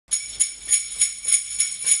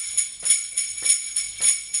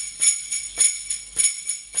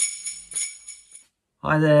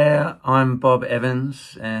Hi there, I'm Bob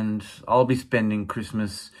Evans and I'll be spending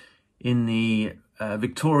Christmas in the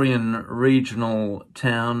Victorian regional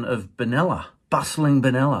town of Benalla, bustling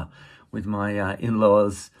Benalla, with my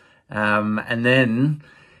in-laws, and then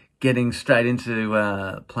getting straight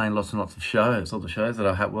into playing lots and lots of shows. All the shows that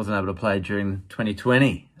I wasn't able to play during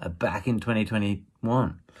 2020 are back in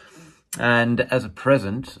 2021. And as a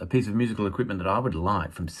present, a piece of musical equipment that I would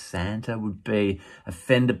like from Santa would be a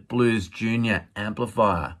Fender Blues Junior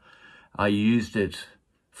amplifier. I used it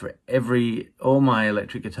for all my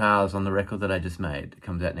electric guitars on the record that I just made. It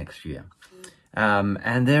comes out next year.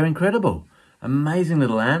 And they're incredible. Amazing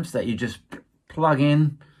little amps that you just plug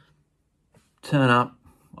in, turn up,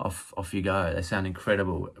 off you go. They sound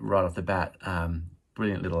incredible right off the bat.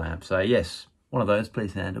 Brilliant little amp. So yes, one of those,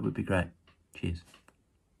 please, Santa, would be great. Cheers.